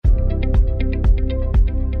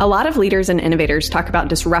A lot of leaders and innovators talk about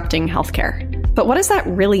disrupting healthcare. But what does that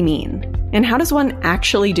really mean? And how does one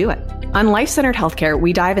actually do it? On Life-Centered Healthcare,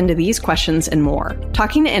 we dive into these questions and more,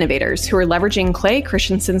 talking to innovators who are leveraging Clay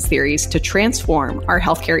Christensen's theories to transform our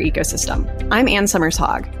healthcare ecosystem. I'm Ann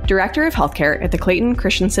Summers-Hogg, Director of Healthcare at the Clayton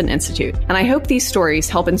Christensen Institute, and I hope these stories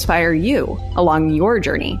help inspire you along your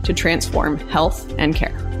journey to transform health and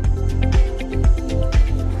care.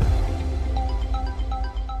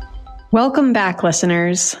 Welcome back,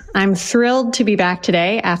 listeners. I'm thrilled to be back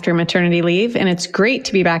today after maternity leave, and it's great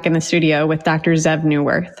to be back in the studio with Dr. Zev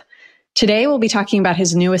Neuwirth. Today, we'll be talking about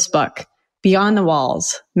his newest book, Beyond the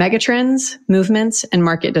Walls: Megatrends, Movements, and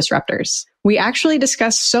Market Disruptors. We actually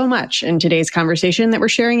discuss so much in today's conversation that we're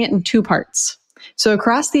sharing it in two parts. So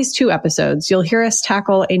across these two episodes, you'll hear us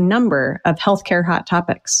tackle a number of healthcare hot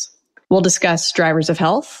topics. We'll discuss drivers of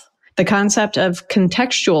health, the concept of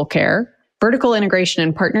contextual care, vertical integration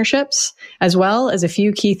and partnerships, as well as a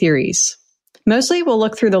few key theories. Mostly, we'll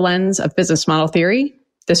look through the lens of business model theory,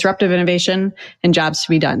 disruptive innovation, and jobs to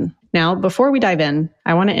be done. Now, before we dive in,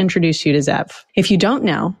 I want to introduce you to Zev. If you don't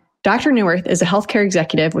know, Dr. Neuwirth is a healthcare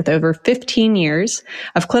executive with over 15 years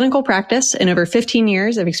of clinical practice and over 15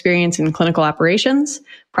 years of experience in clinical operations,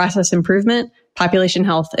 process improvement, population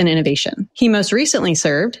health, and innovation. He most recently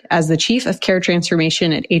served as the Chief of Care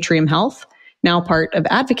Transformation at Atrium Health, now part of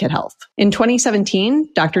Advocate Health. In 2017,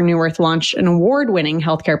 Dr. Neuwirth launched an award-winning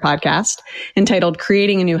healthcare podcast entitled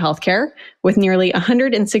Creating a New Healthcare, with nearly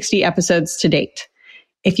 160 episodes to date.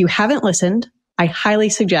 If you haven't listened, I highly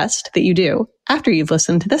suggest that you do after you've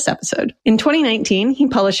listened to this episode. In 2019, he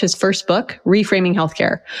published his first book, Reframing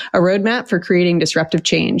Healthcare, a roadmap for creating disruptive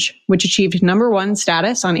change, which achieved #1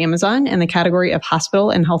 status on Amazon in the category of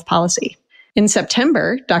hospital and health policy. In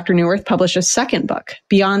September, Dr. Neuwirth published a second book,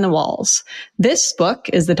 Beyond the Walls. This book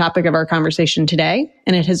is the topic of our conversation today,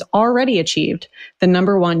 and it has already achieved the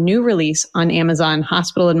 #1 new release on Amazon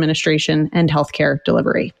Hospital Administration and Healthcare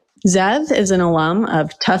Delivery. Zev is an alum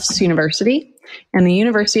of Tufts University and the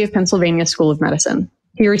University of Pennsylvania School of Medicine.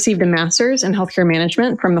 He received a master's in healthcare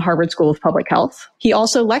management from the Harvard School of Public Health. He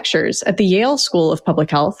also lectures at the Yale School of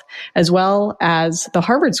Public Health, as well as the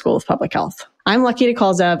Harvard School of Public Health. I'm lucky to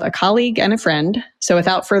call Zev a colleague and a friend. So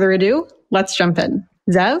without further ado, let's jump in.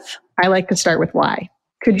 Zev, I like to start with why.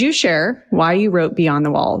 Could you share why you wrote Beyond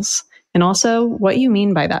the Walls? And also what you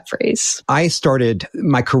mean by that phrase.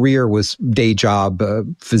 My career was day job,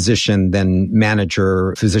 physician, then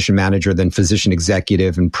manager, physician manager, then physician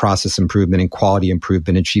executive, and process improvement and quality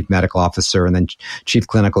improvement, and chief medical officer, and then chief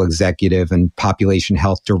clinical executive and population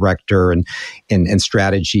health director, and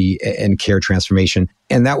strategy and care transformation.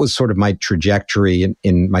 And that was sort of my trajectory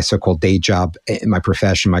in my so-called day job, in my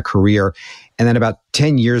profession, my career. And then about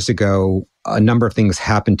 10 years ago, a number of things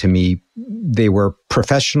happened to me. They were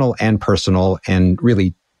professional and personal, and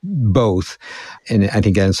really both. And I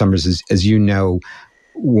think, in Summers, as you know,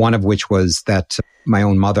 one of which was that my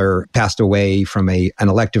own mother passed away from an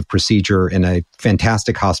elective procedure in a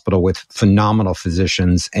fantastic hospital with phenomenal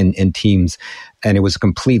physicians and teams. And it was a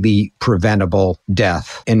completely preventable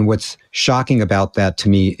death. And what's shocking about that to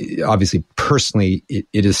me, obviously personally,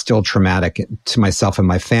 it is still traumatic to myself and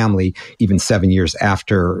my family, even 7 years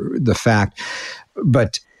after the fact.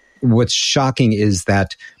 But what's shocking is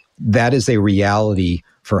that is a reality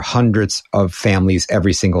for hundreds of families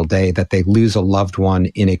every single day, that they lose a loved one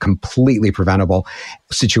in a completely preventable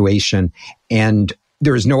situation. And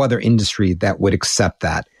there is no other industry that would accept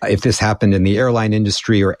that. If this happened in the airline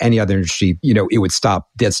industry or any other industry, it would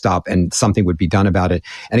dead stop, and something would be done about it.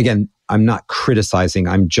 And again, I'm not criticizing,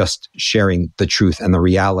 I'm just sharing the truth and the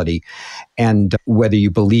reality. And whether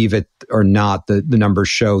you believe it or not, the numbers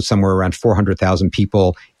show somewhere around 400,000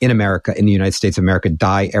 people in America, in the United States of America,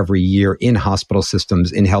 die every year in hospital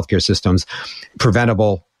systems, in healthcare systems,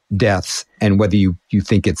 preventable deaths. And whether you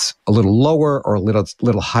think it's a little lower or a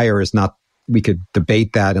little higher is not, we could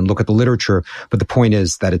debate that and look at the literature, but the point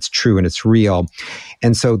is that it's true and it's real.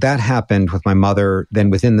 And so that happened with my mother. Then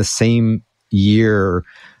within the same year,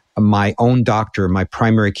 my own doctor, my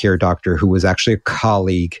primary care doctor, who was actually a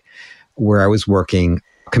colleague where I was working,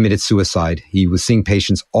 committed suicide. He was seeing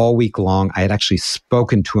patients all week long. I had actually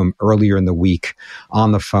spoken to him earlier in the week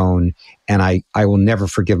on the phone, and I will never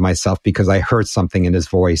forgive myself because I heard something in his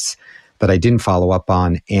voice that I didn't follow up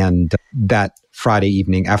on. And that Friday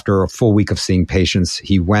evening, after a full week of seeing patients,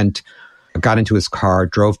 he got into his car,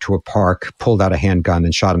 drove to a park, pulled out a handgun,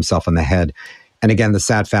 and shot himself in the head. And again, the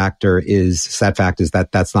sad fact is that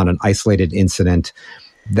that's not an isolated incident.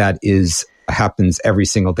 That happens every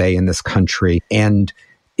single day in this country. And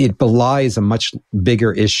it belies a much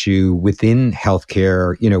bigger issue within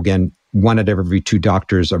healthcare. Again, 1 out of every 2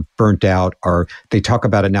 doctors are burnt out, or they talk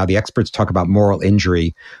about it now. The experts talk about moral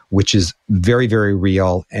injury, which is very, very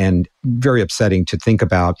real and very upsetting to think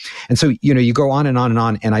about. And so, you go on and on and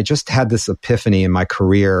on. And I just had this epiphany in my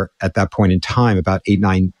career at that point in time, about 8,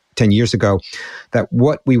 9, 10 years ago, that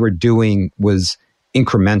what we were doing was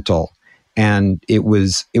incremental. And it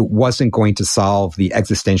wasn't going to solve the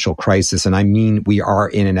existential crisis. And I mean, we are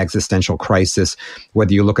in an existential crisis,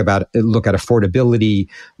 whether you look at affordability,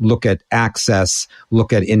 look at access,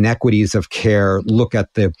 look at inequities of care, look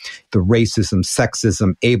at the racism,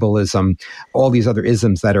 sexism, ableism, all these other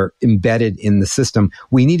isms that are embedded in the system.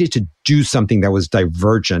 We needed to do something that was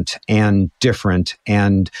divergent and different.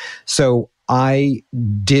 And so I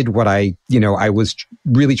did what I was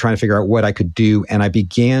really trying to figure out what I could do. And I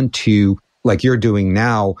began to, like you're doing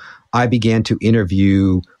now, I began to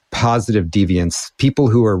interview positive deviants, people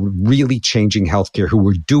who are really changing healthcare, who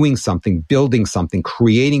were doing something, building something,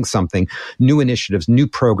 creating something, new initiatives, new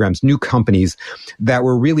programs, new companies that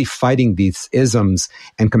were really fighting these isms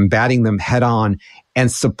and combating them head on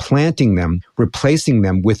and supplanting them, replacing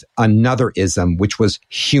them with another ism, which was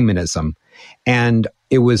humanism. And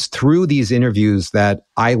it was through these interviews that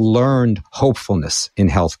I learned hopefulness in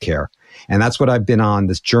healthcare. And that's what I've been on,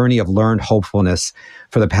 this journey of learned hopefulness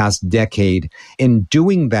for the past decade. In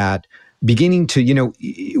doing that, beginning to,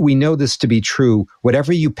 we know this to be true,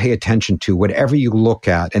 whatever you pay attention to, whatever you look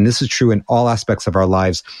at, and this is true in all aspects of our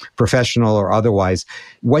lives, professional or otherwise,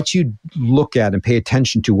 what you look at and pay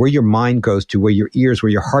attention to, where your mind goes to, where your ears,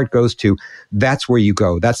 where your heart goes to, that's where you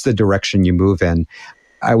go. That's the direction you move in.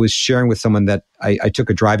 I was sharing with someone that I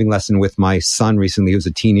took a driving lesson with my son recently, who's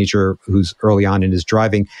a teenager, who's early on in his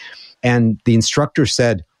driving. And the instructor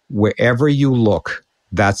said, wherever you look,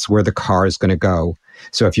 that's where the car is going to go.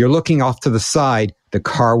 So if you're looking off to the side, the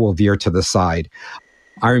car will veer to the side.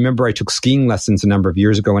 I remember I took skiing lessons a number of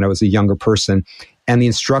years ago when I was a younger person. And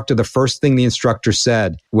the first thing the instructor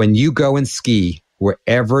said, when you go and ski,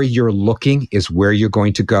 wherever you're looking is where you're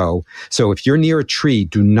going to go. So if you're near a tree,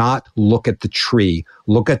 do not look at the tree.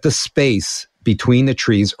 Look at the space between the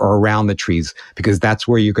trees or around the trees, because that's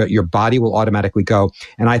where your body will automatically go.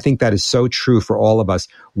 And I think that is so true for all of us.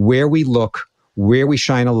 Where we look, where we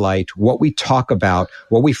shine a light, what we talk about,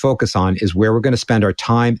 what we focus on is where we're going to spend our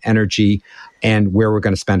time, energy, and where we're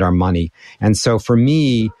going to spend our money. And so for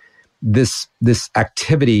me, this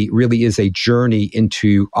activity really is a journey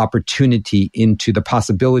into opportunity, into the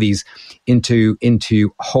possibilities, into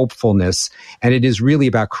hopefulness. And it is really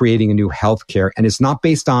about creating a new healthcare. And it's not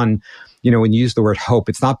based on, when you use the word hope,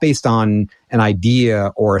 it's not based on an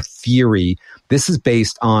idea or a theory. This is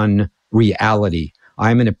based on reality.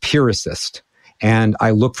 I'm an empiricist, and I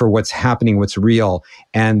look for what's happening, what's real.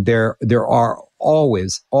 And there are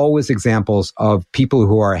always examples of people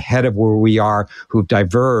who are ahead of where we are, who've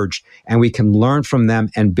diverged, and we can learn from them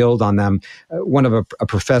and build on them. One of a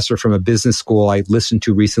professor from a business school I listened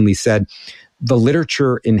to recently said, the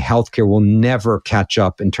literature in healthcare will never catch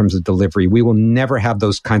up in terms of delivery. We will never have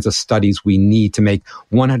those kinds of studies we need to make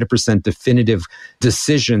 100% definitive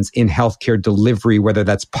decisions in healthcare delivery, whether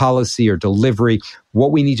that's policy or delivery.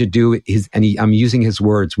 What we need to do is, I'm using his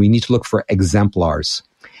words, we need to look for exemplars.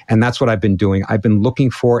 And that's what I've been doing. I've been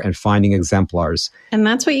looking for and finding exemplars. And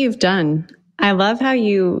that's what you've done. I love how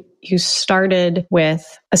you started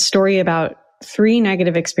with a story about 3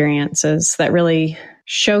 negative experiences that really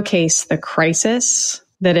showcase the crisis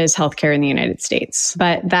that is healthcare in the United States.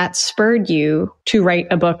 But that spurred you to write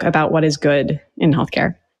a book about what is good in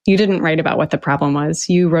healthcare. You didn't write about what the problem was.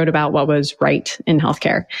 You wrote about what was right in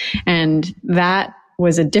healthcare. And that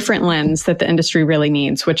was a different lens that the industry really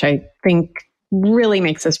needs, which I think really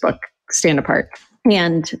makes this book stand apart.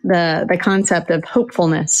 And the concept of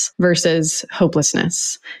hopefulness versus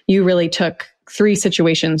hopelessness. You really took 3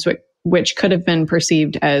 situations which could have been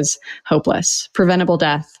perceived as hopeless: preventable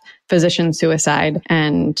death, physician suicide,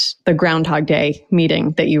 and the Groundhog Day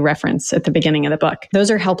meeting that you reference at the beginning of the book. Those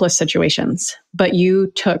are helpless situations, but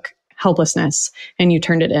you took helplessness and you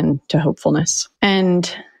turned it into hopefulness.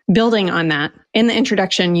 And building on that, in the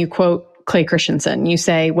introduction, you quote Clay Christensen. You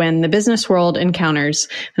say, when the business world encounters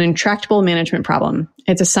an intractable management problem,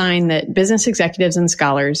 it's a sign that business executives and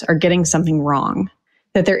scholars are getting something wrong,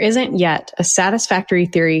 that there isn't yet a satisfactory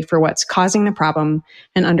theory for what's causing the problem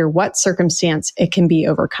and under what circumstance it can be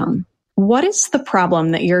overcome. What is the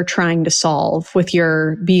problem that you're trying to solve with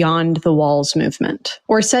your Beyond the Walls movement?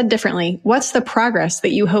 Or said differently, what's the progress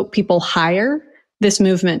that you hope people hire this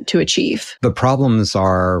movement to achieve? The problems there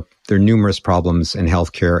are numerous problems in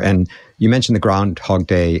healthcare. And you mentioned the Groundhog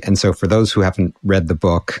Day. And so for those who haven't read the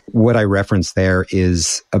book, what I reference there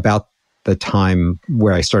is about the time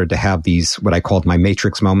where I started to have these, what I called my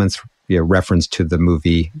matrix moments, reference to the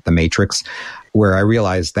movie The Matrix, where I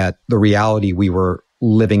realized that the reality we were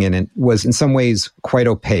living in it was in some ways quite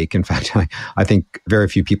opaque. In fact, I think very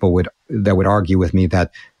few people would argue with me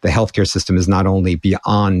that the healthcare system is not only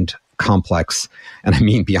beyond complex, and I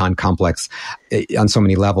mean beyond complex on so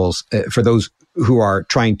many levels, for those who are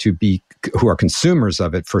who are consumers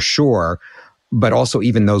of it, for sure, but also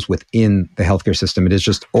even those within the healthcare system. It is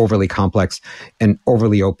just overly complex and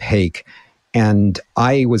overly opaque. And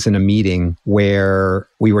I was in a meeting where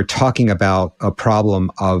we were talking about a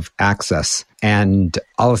problem of access. And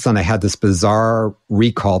all of a sudden I had this bizarre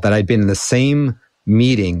recall that I'd been in the same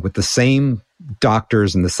meeting with the same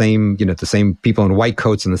doctors and the same people in white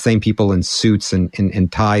coats and the same people in suits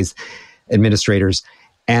and ties, administrators,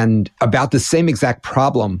 and about the same exact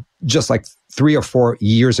problem just like 3 or 4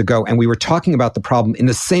 years ago. And we were talking about the problem in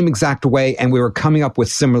the same exact way, and we were coming up with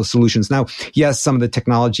similar solutions. Now, yes, some of the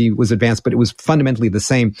technology was advanced, but it was fundamentally the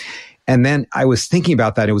same. And then I was thinking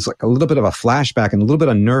about that. It was like a little bit of a flashback and a little bit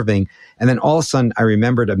unnerving. And then all of a sudden, I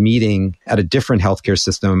remembered a meeting at a different healthcare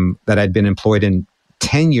system that I'd been employed in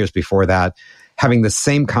 10 years before that, having the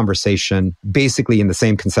same conversation, basically in the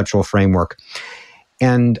same conceptual framework.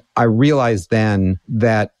 And I realized then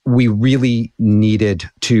that we really needed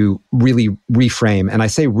to really reframe. And I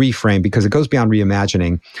say reframe because it goes beyond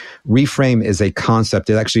reimagining. Reframe is a concept.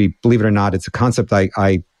 It actually, believe it or not, it's a concept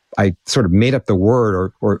I sort of made up the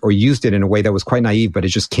word or used it in a way that was quite naive, but it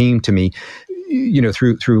just came to me,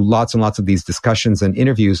 through lots and lots of these discussions and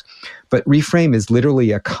interviews. But reframe is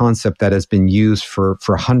literally a concept that has been used for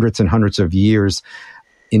hundreds and hundreds of years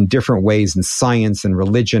in different ways in science and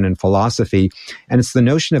religion and philosophy. And it's the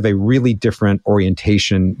notion of a really different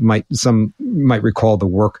orientation. Some might recall the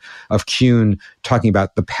work of Kuhn talking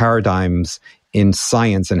about the paradigms in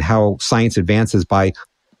science and how science advances by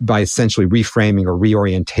essentially reframing or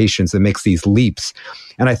reorientations that makes these leaps.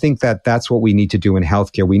 And I think that that's what we need to do in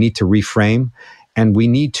healthcare. We need to reframe, and we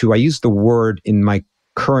need to, I use the word in my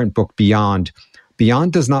current book, beyond.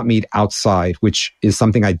 Beyond does not mean outside, which is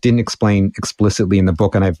something I didn't explain explicitly in the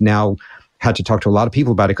book. And I've now had to talk to a lot of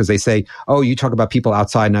people about it because they say, oh, you talk about people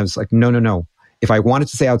outside. And I was like, no. If I wanted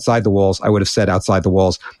to say outside the walls, I would have said outside the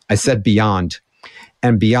walls. I said beyond.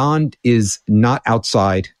 And beyond is not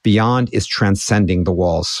outside. Beyond is transcending the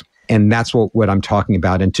walls. And that's what I'm talking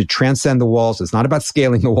about. And to transcend the walls, it's not about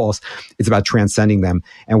scaling the walls. It's about transcending them.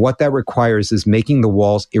 And what that requires is making the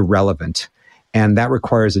walls irrelevant. And that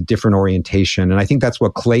requires a different orientation. And I think that's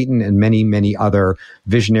what Clayton and many, many other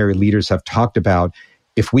visionary leaders have talked about.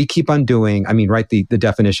 If we keep on doing, the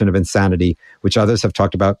definition of insanity, which others have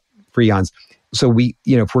talked about for eons. So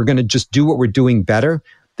if we're going to just do what we're doing better,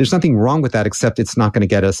 there's nothing wrong with that, except it's not going to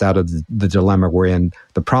get us out of the dilemma we're in.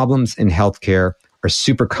 The problems in healthcare are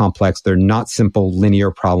super complex. They're not simple linear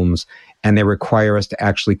problems, and they require us to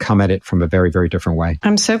actually come at it from a very, very different way.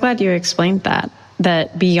 I'm so glad you explained that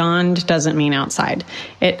beyond doesn't mean outside.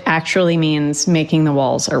 It actually means making the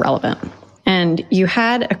walls irrelevant. And you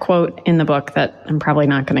had a quote in the book that I'm probably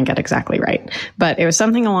not going to get exactly right, but it was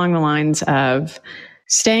something along the lines of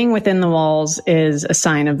staying within the walls is a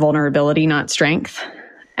sign of vulnerability, not strength.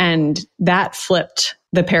 And that flipped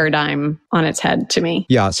the paradigm on its head to me.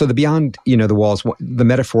 Yeah. So the beyond, the walls, the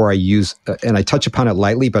metaphor I use, and I touch upon it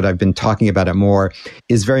lightly, but I've been talking about it more,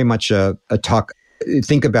 is very much a talk.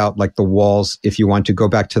 Think about like the walls. If you want to go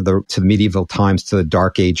back to the medieval times, to the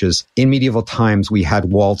Dark Ages. In medieval times, we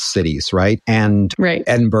had walled cities, right? And right.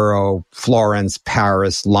 Edinburgh, Florence,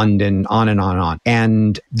 Paris, London, on and on and on.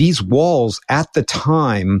 And these walls at the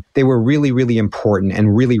time, they were really, really important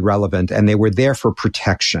and really relevant, and they were there for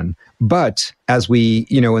protection. But as we,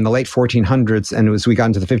 in the late 1400s and as we got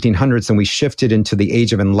into the 1500s and we shifted into the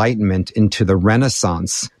Age of Enlightenment, into the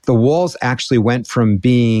Renaissance, the walls actually went from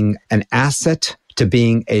being an asset to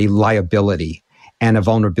being a liability and a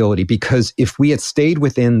vulnerability. Because if we had stayed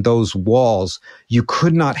within those walls, you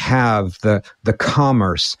could not have the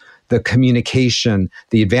commerce, the communication,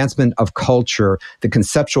 the advancement of culture, the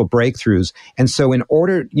conceptual breakthroughs. And so in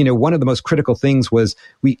order, one of the most critical things was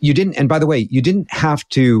you didn't have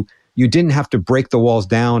to break the walls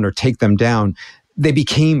down or take them down. They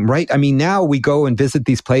became, right? Now we go and visit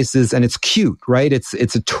these places and it's cute, right? It's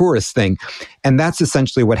a tourist thing. And that's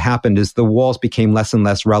essentially what happened, is the walls became less and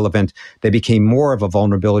less relevant. They became more of a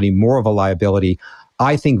vulnerability, more of a liability.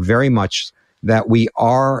 I think very much that we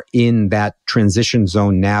are in that transition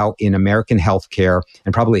zone now in American healthcare,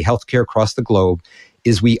 and probably healthcare across the globe,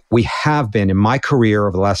 is we have been, in my career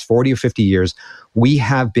over the last 40 or 50 years, we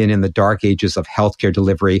have been in the dark ages of healthcare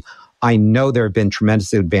delivery. I know there have been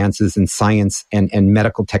tremendous advances in science and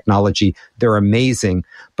medical technology. They're amazing,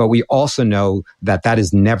 but we also know that that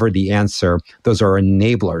is never the answer. Those are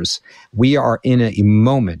enablers. We are in a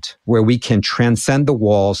moment where we can transcend the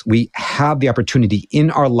walls. We have the opportunity in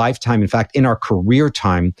our lifetime, in fact, in our career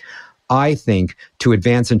time, I think, to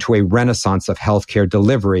advance into a renaissance of healthcare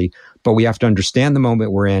delivery. But we have to understand the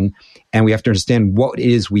moment we're in, and we have to understand what it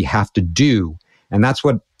is we have to do. And that's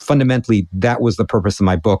what fundamentally, that was the purpose of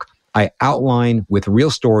my book. I outline with real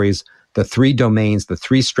stories the 3 domains, the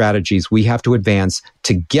 3 strategies we have to advance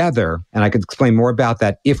together. And I could explain more about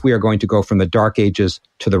that if we are going to go from the Dark Ages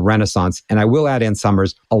to the Renaissance. And I will add, Ann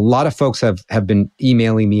Summers, a lot of folks have been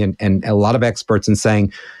emailing me and a lot of experts and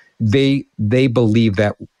saying they believe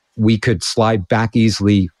that we could slide back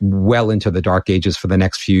easily well into the Dark Ages for the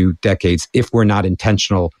next few decades if we're not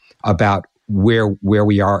intentional about where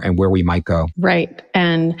we are and where we might go. Right.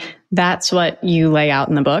 And that's what you lay out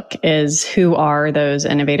in the book, is who are those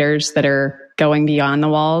innovators that are going beyond the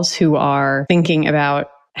walls, who are thinking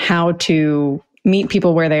about how to meet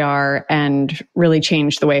people where they are and really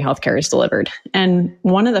change the way healthcare is delivered. And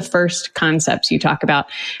one of the first concepts you talk about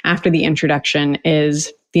after the introduction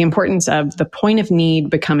is the importance of the point of need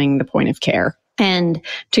becoming the point of care. And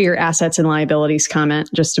to your assets and liabilities comment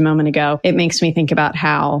just a moment ago, it makes me think about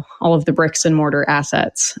how all of the bricks and mortar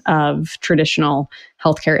assets of traditional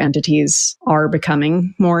healthcare entities are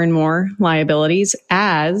becoming more and more liabilities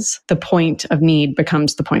as the point of need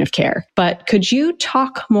becomes the point of care. But could you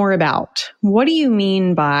talk more about what do you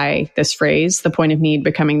mean by this phrase, the point of need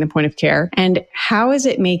becoming the point of care, and how is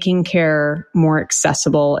it making care more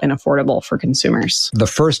accessible and affordable for consumers? The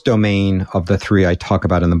first domain of the 3 I talk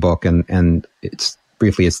about in the book, and it's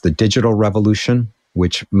briefly, it's the digital revolution,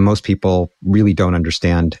 which most people really don't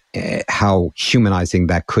understand how humanizing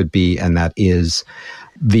that could be, and that is.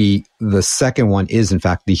 The second one is, in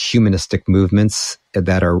fact, the humanistic movements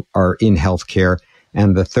that are in healthcare.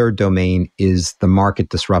 And the third domain is the market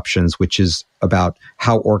disruptions, which is about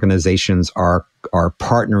how organizations are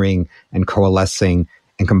partnering and coalescing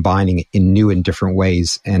and combining in new and different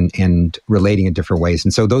ways and relating in different ways.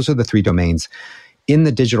 And so those are the 3 domains. In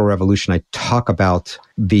the digital revolution, I talk about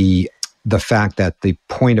the fact that the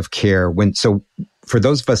point of care, so for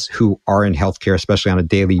those of us who are in healthcare, especially on a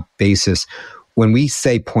daily basis, when we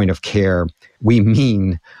say point of care, we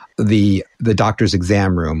mean the doctor's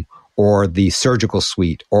exam room or the surgical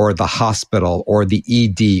suite or the hospital or the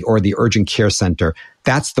ED or the urgent care center.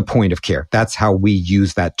 That's the point of care. That's how we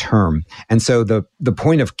use that term. And so the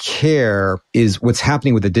point of care is what's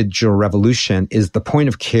happening with the digital revolution is the point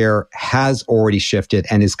of care has already shifted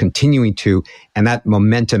and is continuing to, and that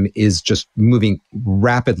momentum is just moving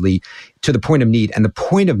rapidly to the point of need. And the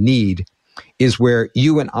point of need is where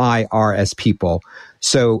you and I are as people.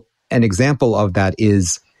 So an example of that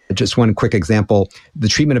is, just one quick example, the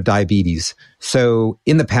treatment of diabetes. So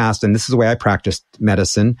in the past, and this is the way I practiced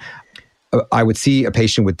medicine, I would see a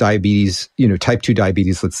patient with diabetes, type 2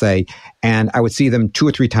 diabetes, let's say, and I would see them 2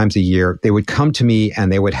 or 3 times a year. They would come to me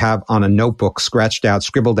and they would have on a notebook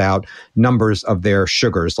scribbled out numbers of their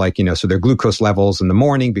sugars, like, so their glucose levels in the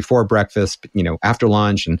morning, before breakfast, after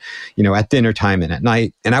lunch, and, at dinner time and at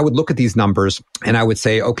night. And I would look at these numbers and I would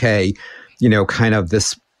say, okay, kind of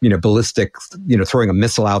this, ballistic, throwing a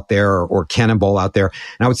missile out there or cannonball out there.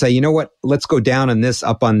 And I would say, you know what, let's go down on this,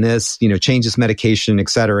 up on this, change this medication, et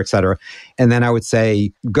cetera, et cetera. And then I would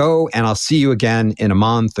say, go and I'll see you again in a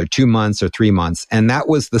month or 2 months or 3 months. And that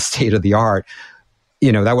was the state of the art.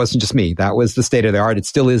 That wasn't just me. That was the state of the art. It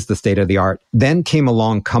still is the state of the art. Then came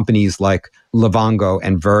along companies like Livongo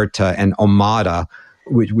and Virta and Omada,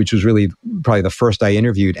 which was really probably the first I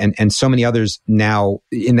interviewed, and so many others now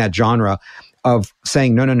in that genre, of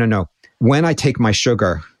saying, no. When I take my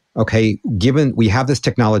sugar, okay, given we have this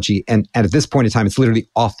technology, and at this point in time, it's literally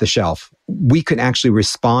off the shelf, we can actually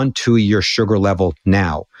respond to your sugar level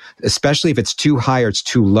now, especially if it's too high or it's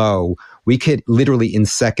too low. We could literally in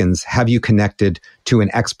seconds have you connected to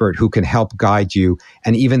an expert who can help guide you.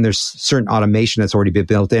 And even there's certain automation that's already been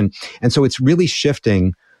built in. And so it's really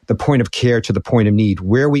shifting the point of care to the point of need,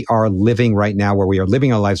 where we are living right now, where we are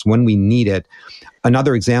living our lives when we need it.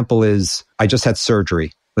 Another example is I just had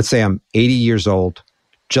surgery. Let's say I'm 80 years old,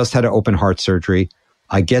 just had an open heart surgery.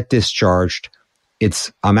 I get discharged.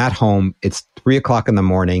 I'm at home. It's 3:00 in the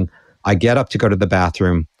morning. I get up to go to the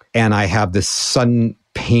bathroom and I have this sudden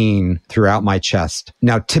pain throughout my chest.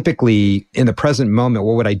 Now, typically in the present moment,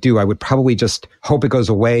 what would I do? I would probably just hope it goes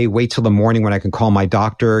away, wait till the morning when I can call my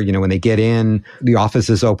doctor, when they get in, the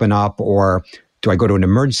offices open up, or do I go to an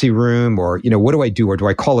emergency room, or, what do I do? Or do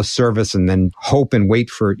I call a service and then hope and wait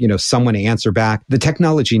for, someone to answer back? The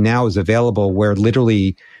technology now is available where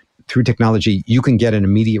literally through technology, you can get an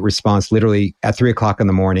immediate response literally at 3:00 in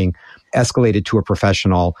the morning, escalated to a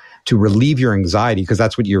professional to relieve your anxiety, because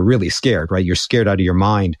that's what you're really scared, right? You're scared out of your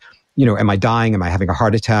mind. Am I dying? Am I having a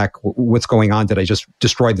heart attack? What's going on? Did I just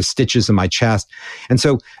destroy the stitches in my chest? And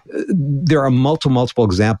so there are multiple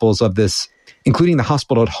examples of this, including the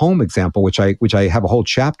hospital at home example, which I have a whole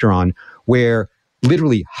chapter on, where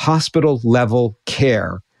literally hospital level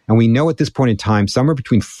care. And we know at this point in time, somewhere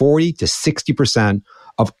between 40 to 60%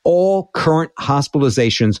 of all current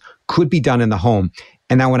hospitalizations could be done in the home.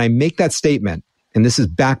 And now when I make that statement, and this is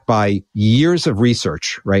backed by years of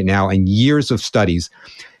research right now and years of studies,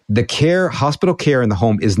 hospital care in the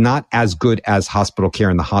home is not as good as hospital care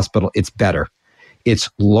in the hospital. It's better. It's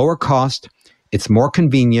lower cost. It's more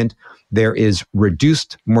convenient. There is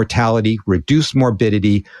reduced mortality, reduced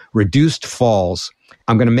morbidity, reduced falls.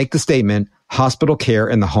 I'm going to make the statement, hospital care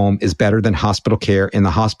in the home is better than hospital care in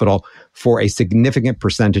the hospital for a significant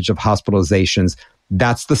percentage of hospitalizations.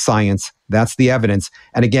 That's the science. That's the evidence.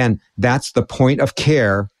 And again, that's the point of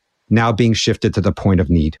care now being shifted to the point of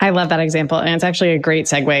need. I love that example. And it's actually a great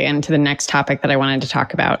segue into the next topic that I wanted to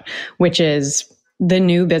talk about, which is the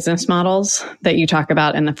new business models that you talk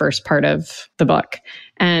about in the first part of the book.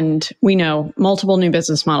 And we know multiple new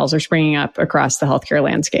business models are springing up across the healthcare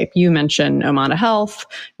landscape. You mentioned Omada Health,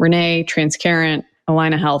 Renee, Transcarent,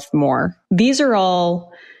 Allina Health, more. These are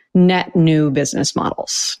all net new business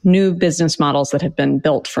models that have been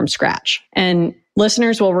built from scratch. And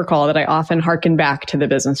listeners will recall that I often hearken back to the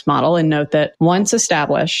business model and note that once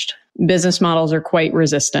established, business models are quite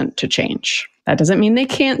resistant to change. That doesn't mean they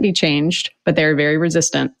can't be changed, but they're very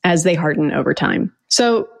resistant as they harden over time.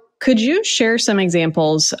 So could you share some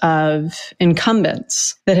examples of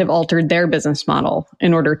incumbents that have altered their business model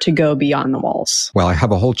in order to go beyond the walls? Well, I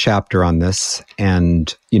have a whole chapter on this,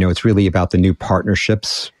 and it's really about the new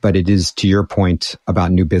partnerships, but it is, to your point,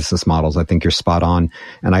 about new business models. I think you're spot on,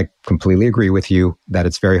 and I completely agree with you that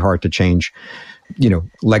it's very hard to change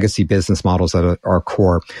legacy business models that are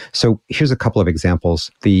core. So here's a couple of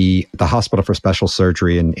examples. The Hospital for Special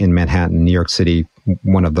Surgery in Manhattan, New York City,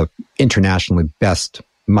 one of the internationally best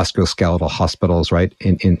musculoskeletal hospitals, right,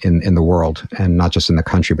 in the world, and not just in the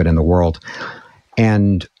country, but in the world.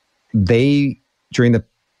 And they, during the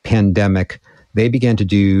pandemic, they began to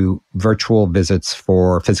do virtual visits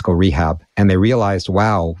for physical rehab. And they realized,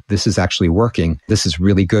 wow, this is actually working. This is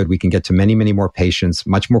really good. We can get to many, many more patients,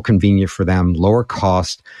 much more convenient for them, lower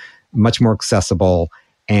cost, much more accessible.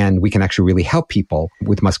 And we can actually really help people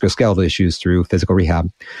with musculoskeletal issues through physical rehab.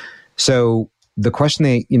 So the question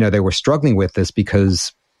they were struggling with this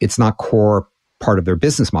because it's not core part of their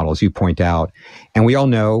business model, as you point out. And we all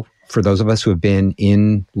know, for those of us who have been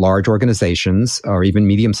in large organizations or even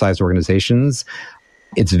medium-sized organizations,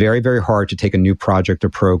 it's very, very hard to take a new project or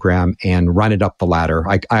program and run it up the ladder.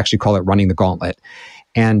 I actually call it running the gauntlet.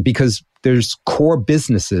 And because there's core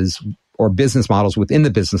businesses or business models within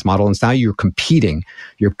the business model, and now you're competing.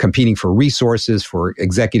 You're competing for resources, for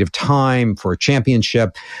executive time, for a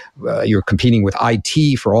championship. You're competing with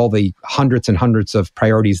IT for all the hundreds and hundreds of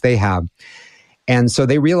priorities they have. And so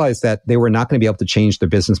they realized that they were not going to be able to change their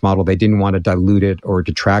business model. They didn't want to dilute it or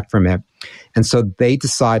detract from it. And so they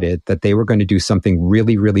decided that they were going to do something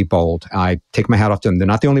really, really bold. I take my hat off to them. They're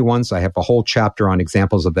not the only ones. I have a whole chapter on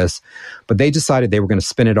examples of this. But they decided they were going to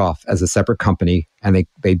spin it off as a separate company. And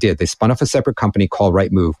they did. They spun off a separate company called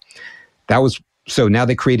Rightmove. So now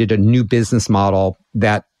they created a new business model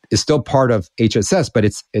that is still part of HSS, but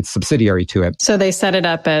it's subsidiary to it. So they set it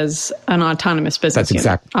up as an autonomous business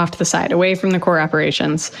unit off to the side, away from the core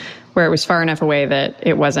operations, where it was far enough away that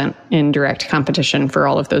it wasn't in direct competition for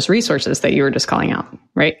all of those resources that you were just calling out,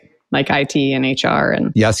 right? Like IT and HR.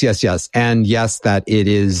 And Yes. And yes, that it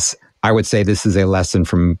is, I would say this is a lesson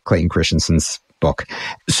from Clayton Christensen's book.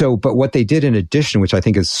 So, but what they did in addition, which I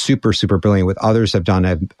think is super, super brilliant, what others have done, I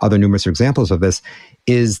have other numerous examples of this,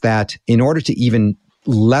 is that in order to even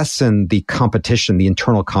lessen the competition, the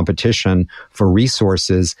internal competition for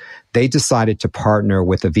resources, they decided to partner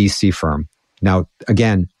with a VC firm. Now,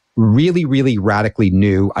 again, really, really radically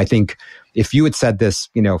new. I think if you had said this,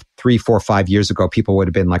 3, 4, 5 years ago, people would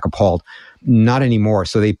have been like appalled. Not anymore.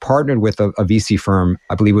 So they partnered with a VC firm,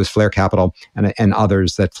 I believe it was Flare Capital and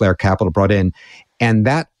others that Flare Capital brought in. And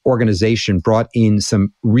that organization brought in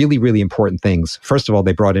some really, really important things. First of all,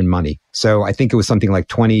 they brought in money. So I think it was something like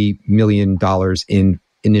 $20 million in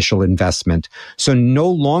initial investment. So no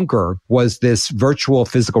longer was this virtual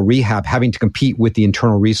physical rehab having to compete with the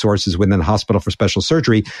internal resources within the Hospital for Special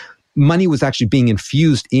Surgery. Money was actually being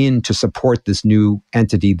infused in to support this new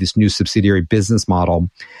entity, this new subsidiary business model.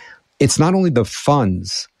 It's not only the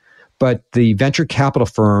funds, But the venture capital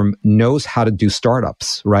firm knows how to do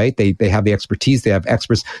startups, right? They have the expertise, they have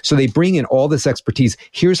experts. So they bring in all this expertise.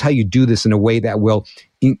 Here's how you do this in a way that will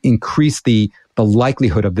increase the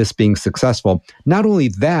likelihood of this being successful. Not only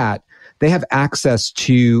that, they have access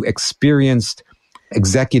to experienced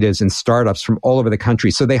executives in startups from all over the country.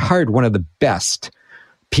 So they hired one of the best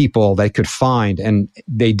people they could find, and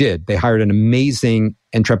they did. They hired an amazing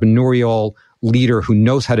entrepreneurial leader who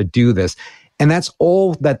knows how to do this. And that's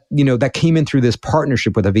all that, that came in through this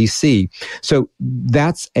partnership with a VC. So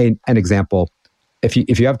that's an example. If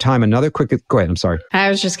you have time, another quick, go ahead, I'm sorry. I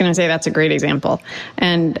was just going to say that's a great example.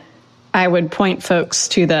 And I would point folks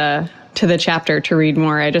to the chapter to read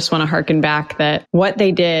more. I just want to harken back that what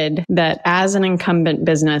they did that as an incumbent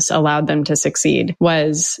business allowed them to succeed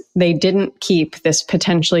was they didn't keep this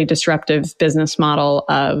potentially disruptive business model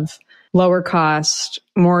of lower cost,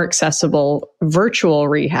 more accessible virtual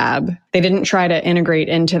rehab. They didn't try to integrate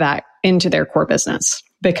into their core business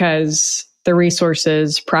because the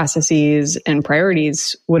resources, processes, and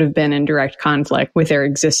priorities would have been in direct conflict with their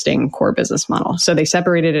existing core business model. So they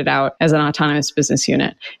separated it out as an autonomous business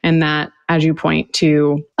unit. And that, as you point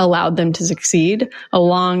to, allowed them to succeed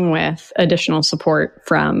along with additional support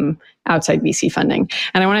from outside VC funding.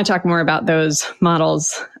 And I want to talk more about those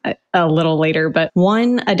models a little later, but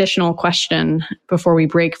one additional question before we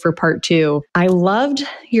break for part 2. I loved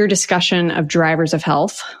your discussion of drivers of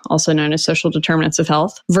health, also known as social determinants of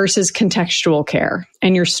health, versus contextual care,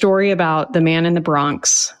 and your story about the man in the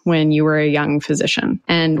Bronx when you were a young physician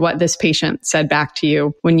and what this patient said back to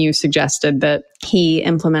you when you suggested that he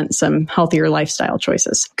implement some healthier lifestyle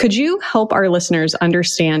choices. Could you help our listeners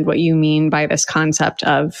understand what you mean by this concept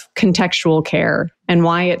of contextual care and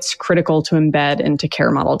why it's critical to embed into care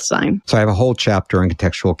model design? So I have a whole chapter on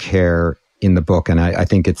contextual care in the book, and I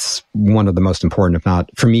think it's one of the most important, if not,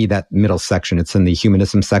 for me, that middle section. It's in the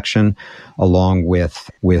humanism section, along with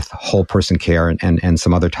whole person care and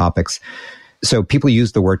some other topics. So people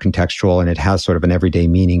use the word contextual, and it has sort of an everyday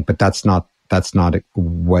meaning, but that's not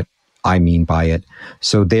what I mean by it.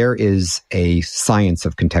 So there is a science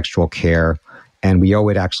of contextual care, and we owe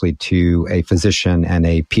it actually to a physician and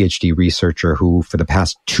a PhD researcher who, for the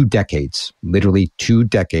past 2 decades, literally 2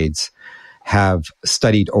 decades, have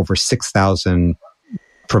studied over 6,000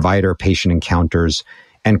 provider-patient encounters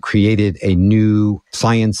and created a new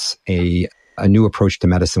science, a new approach to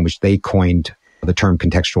medicine, which they coined the term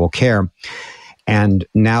contextual care. And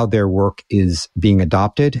now their work is being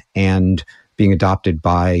adopted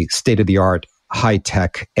by state-of-the-art,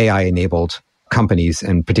 high-tech, AI-enabled companies,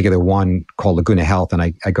 in particular one called Laguna Health, and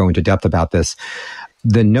I go into depth about this.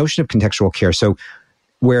 The notion of contextual care, so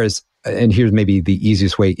whereas, and here's maybe the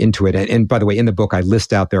easiest way into it, and by the way, in the book I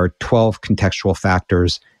list out there are 12 contextual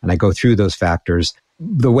factors, and I go through those factors.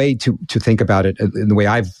 The way to think about it, and the way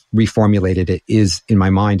I've reformulated it is, in my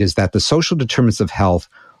mind, is that the social determinants of health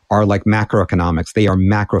are like macroeconomics. They are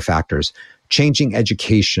macro factors. Changing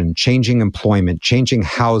education, changing employment, changing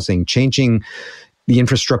housing, changing the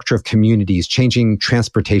infrastructure of communities, changing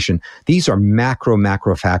transportation. These are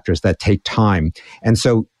macro factors that take time. And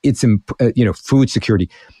so it's, food security.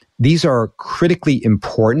 These are critically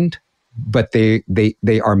important, but they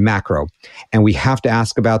are macro, and we have to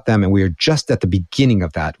ask about them. And we are just at the beginning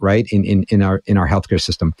of that, right? In our healthcare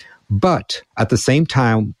system. But at the same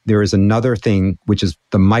time, there is another thing, which is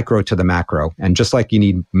the micro to the macro. And just like you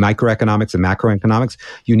need microeconomics and macroeconomics,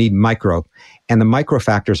 you need micro. And the micro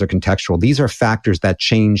factors are contextual. These are factors that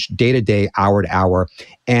change day to day, hour to hour.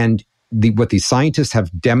 And what these scientists have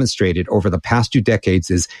demonstrated over the past 2 decades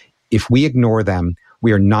is if we ignore them,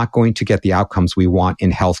 we are not going to get the outcomes we want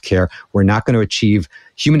in healthcare. We're not going to achieve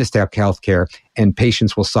humanistic healthcare, and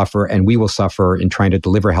patients will suffer, and we will suffer in trying to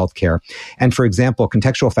deliver healthcare. And for example,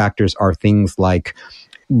 contextual factors are things like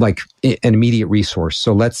an immediate resource.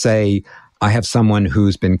 So let's say I have someone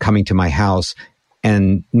who's been coming to my house,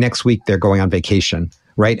 and next week they're going on vacation,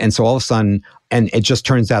 right? And so all of a sudden, and it just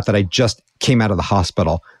turns out that I just came out of the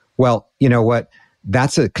hospital. Well, you know what?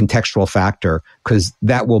 That's a contextual factor, because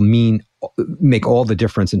that will make all the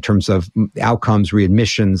difference in terms of outcomes,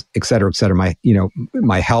 readmissions, et cetera,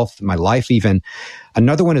 my health, my life even.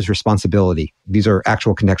 Another one is responsibility. These are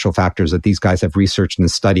actual contextual factors that these guys have researched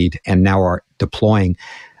and studied and now are deploying.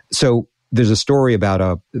 So there's a story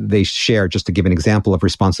they share, just to give an example of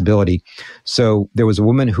responsibility. So there was a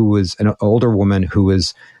woman who was an older woman who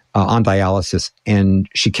was on dialysis, and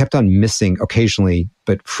she kept on missing occasionally,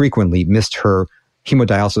 but frequently missed her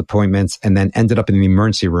hemodialysis appointments, and then ended up in the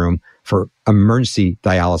emergency room for emergency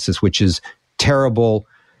dialysis, which is terrible,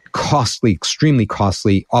 costly, extremely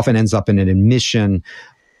costly, often ends up in an admission.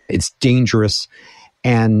 It's dangerous.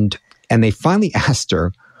 And they finally asked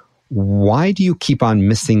her, why do you keep on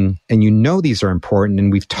missing? And you know these are important, and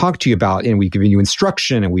we've talked to you about, and we've given you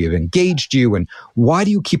instruction, and we have engaged you, and why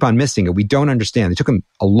do you keep on missing it? We don't understand. It took him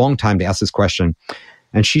a long time to ask this question.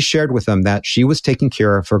 And she shared with them that she was taking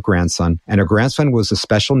care of her grandson, and her grandson was a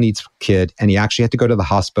special needs kid, and he actually had to go to the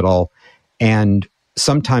hospital, and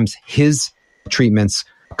sometimes his treatments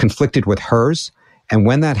conflicted with hers. And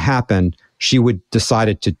when that happened, she would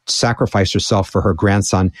decided to sacrifice herself for her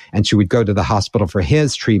grandson, and she would go to the hospital for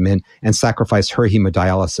his treatment and sacrifice her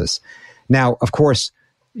hemodialysis. Now, of course,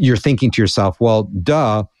 you're thinking to yourself, well,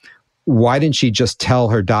 duh, why didn't she just tell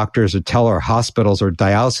her doctors or tell her hospitals or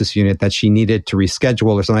dialysis unit that she needed to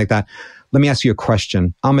reschedule or something like that? Let me ask you a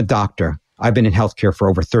question. I'm a doctor. I've been in healthcare for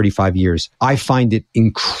over 35 years. I find it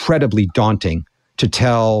incredibly daunting to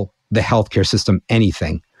tell the healthcare system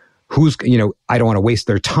anything. I don't want to waste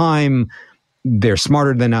their time. They're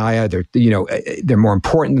smarter than I am. They're more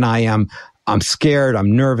important than I am. I'm scared.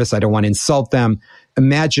 I'm nervous. I don't want to insult them.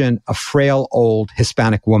 Imagine a frail, old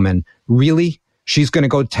Hispanic woman. Really? She's going to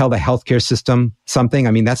go tell the healthcare system something?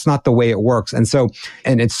 I mean, that's not the way it works. And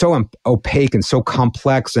it's so opaque and so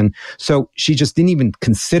complex. And so she just didn't even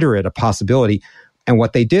consider it a possibility. And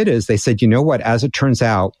what they did is they said, you know what, as it turns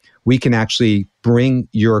out, we can actually bring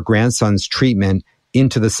your grandson's treatment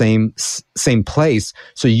into the same place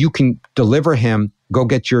so you can deliver him, go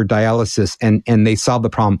get your dialysis, and they solve the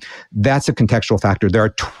problem. That's a contextual factor. There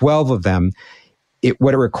are 12 of them.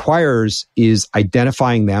 What it requires is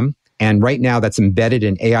identifying them. And right now that's embedded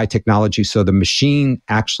in AI technology. So the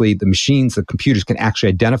computers can actually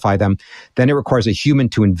identify them. Then it requires a human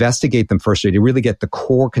to investigate them first to really get the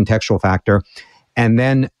core contextual factor. And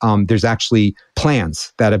then there's actually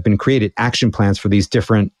plans that have been created, action plans for these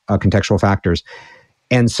different contextual factors.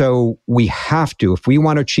 And so we have to, if we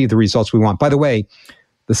want to achieve the results we want. By the way,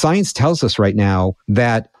 the science tells us right now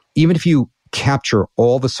that even if you capture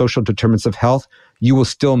all the social determinants of health, you will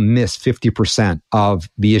still miss 50% of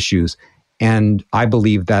the issues. And I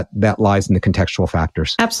believe that lies in the contextual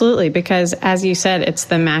factors. Absolutely, because as you said, it's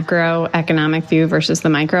the macroeconomic view versus the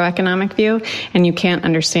microeconomic view. And you can't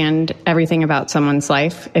understand everything about someone's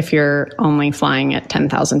life if you're only flying at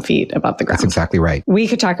 10,000 feet above the ground. That's exactly right. We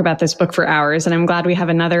could talk about this book for hours, and I'm glad we have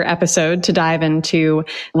another episode to dive into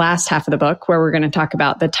last half of the book, where we're going to talk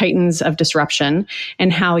about the titans of disruption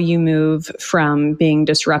and how you move from being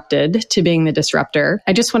disrupted to being the disruptor.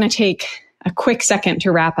 I just want to take a quick second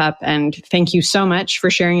to wrap up and thank you so much for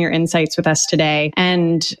sharing your insights with us today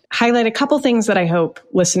and highlight a couple things that I hope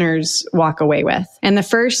listeners walk away with. And the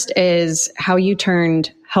first is how you turned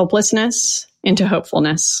helplessness into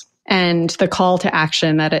hopefulness and the call to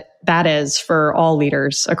action that is for all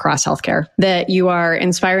leaders across healthcare. That you are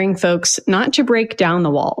inspiring folks not to break down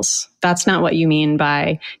the walls. That's not what you mean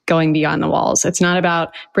by going beyond the walls. It's not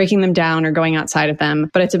about breaking them down or going outside of them,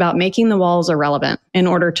 but it's about making the walls irrelevant in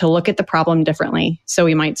order to look at the problem differently so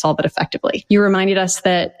we might solve it effectively. You reminded us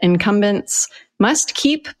that incumbents must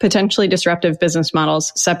keep potentially disruptive business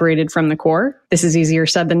models separated from the core. This is easier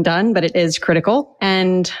said than done, but it is critical.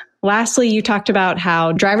 And lastly, you talked about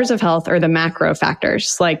how drivers of health are the macro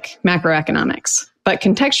factors, like macroeconomics. But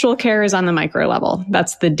contextual care is on the micro level.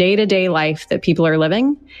 That's the day-to-day life that people are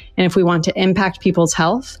living. And if we want to impact people's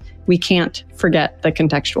health, we can't forget the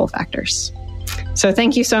contextual factors. So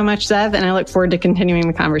thank you so much, Zev, and I look forward to continuing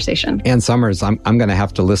the conversation. Ann Summers, I'm going to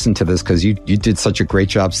have to listen to this because you did such a great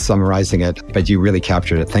job summarizing it, but you really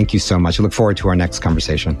captured it. Thank you so much. I look forward to our next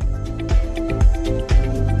conversation.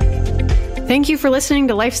 Thank you for listening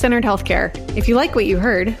to Life-Centered Healthcare. If you like what you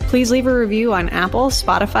heard, please leave a review on Apple,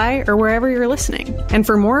 Spotify, or wherever you're listening. And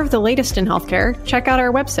for more of the latest in healthcare, check out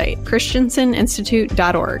our website,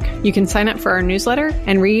 christenseninstitute.org. You can sign up for our newsletter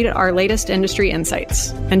and read our latest industry insights.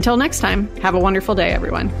 Until next time, have a wonderful day,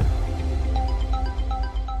 everyone.